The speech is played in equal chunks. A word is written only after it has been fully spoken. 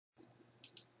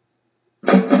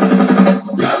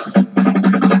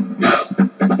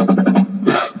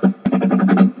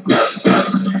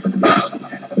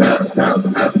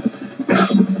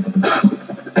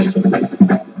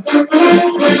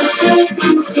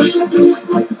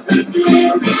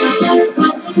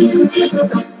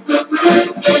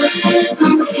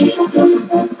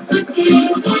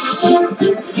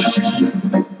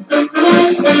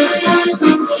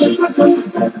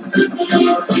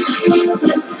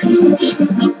Hello,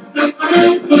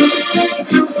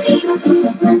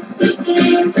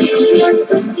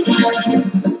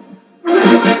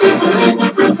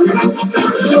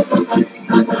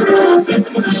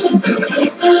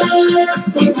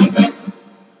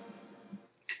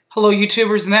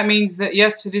 YouTubers, and that means that,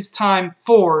 yes, it is time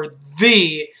for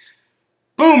the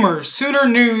Boomer Sooner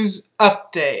News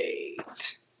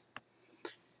Update.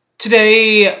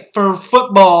 Today, for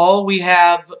football, we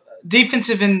have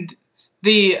defensive end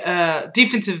David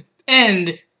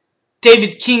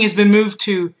King has been moved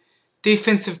to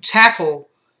defensive tackle,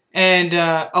 and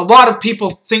a lot of people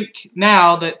think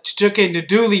now that Chijoke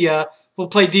Ndulia will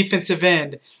play defensive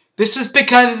end. This is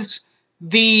because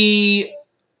the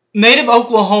native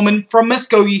Oklahoman from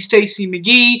Muskogee, Stacy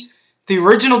McGee, the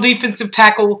original defensive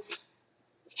tackle,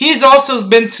 he has also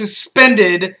been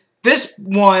suspended, this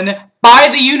one, by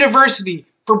the university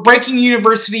for breaking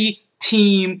university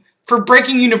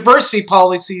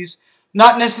policies,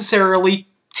 not necessarily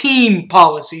team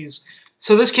policies.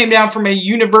 So this came down from a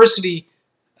university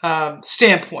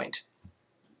standpoint.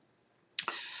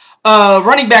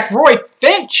 Running back Roy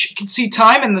Finch can see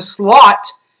time in the slot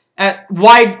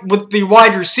with the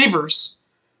wide receivers,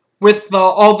 with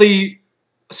all the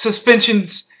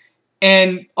suspensions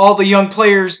and all the young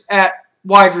players at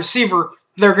wide receiver.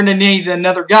 They're going to need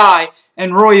another guy,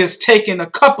 and Roy has taken a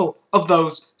couple of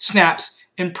those snaps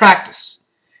in practice.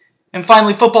 And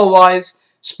finally, football-wise,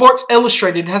 Sports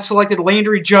Illustrated has selected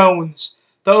Landry Jones,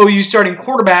 the OU starting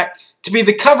quarterback, to be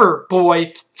the cover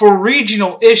boy for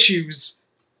regional issues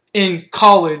in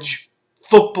college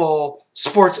football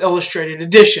Sports Illustrated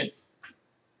edition.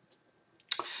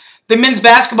 The men's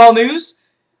basketball news.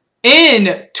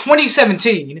 In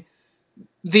 2017,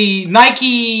 the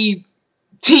Nike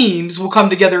teams will come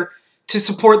together to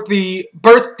support the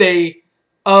birthday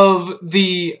of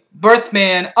the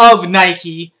birthman of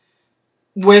Nike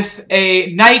with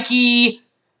a Nike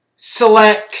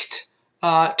Select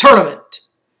tournament.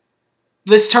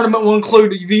 This tournament will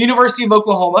include the University of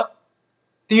Oklahoma,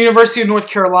 the University of North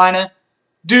Carolina,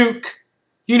 Duke,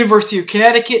 University of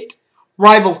Connecticut,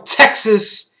 rival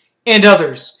Texas, and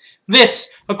others.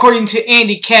 This, according to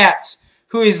Andy Katz,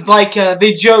 who is like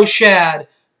the Joe Shad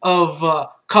of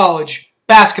college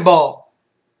basketball.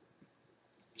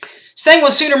 Staying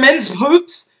with Sooner men's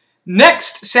hoops,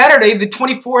 next Saturday, the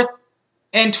 24th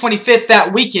and 25th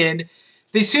that weekend,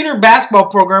 the Sooner basketball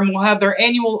program will have their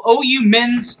annual OU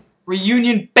men's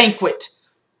reunion banquet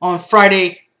on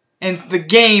Friday, and the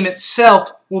game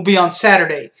itself will be on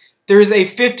Saturday. There is a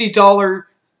 $50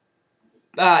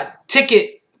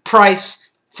 ticket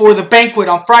price for the banquet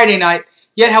on Friday night,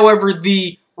 yet, however,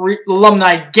 the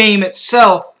alumni game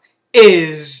itself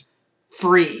is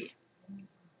free.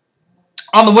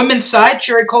 On the women's side,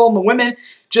 Sherry Cole and the women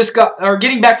are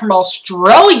getting back from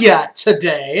Australia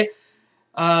today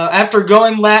after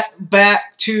going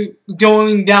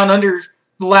down under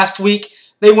the last week.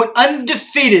 They went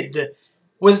undefeated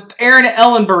with Erin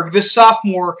Ellenberg, the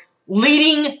sophomore,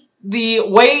 leading the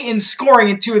way in scoring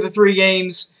in 2 of the 3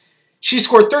 games. She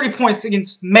scored 30 points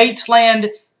against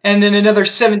Maitland and then another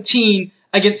 17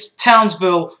 against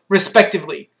Townsville,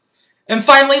 respectively. And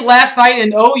finally, last night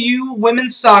in OU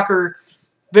women's soccer,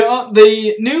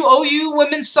 the new OU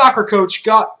women's soccer coach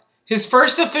got his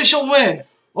first official win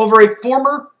over a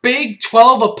former Big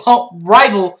 12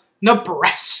 rival,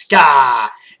 Nebraska,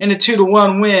 in a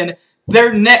 2-1 win.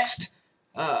 Their next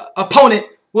opponent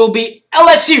will be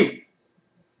LSU.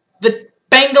 The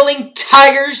Bengaling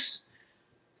Tigers,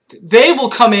 they will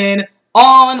come in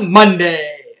on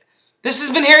Monday. This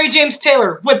has been Harry James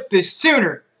Taylor with the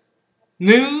Sooner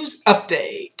News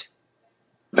Update.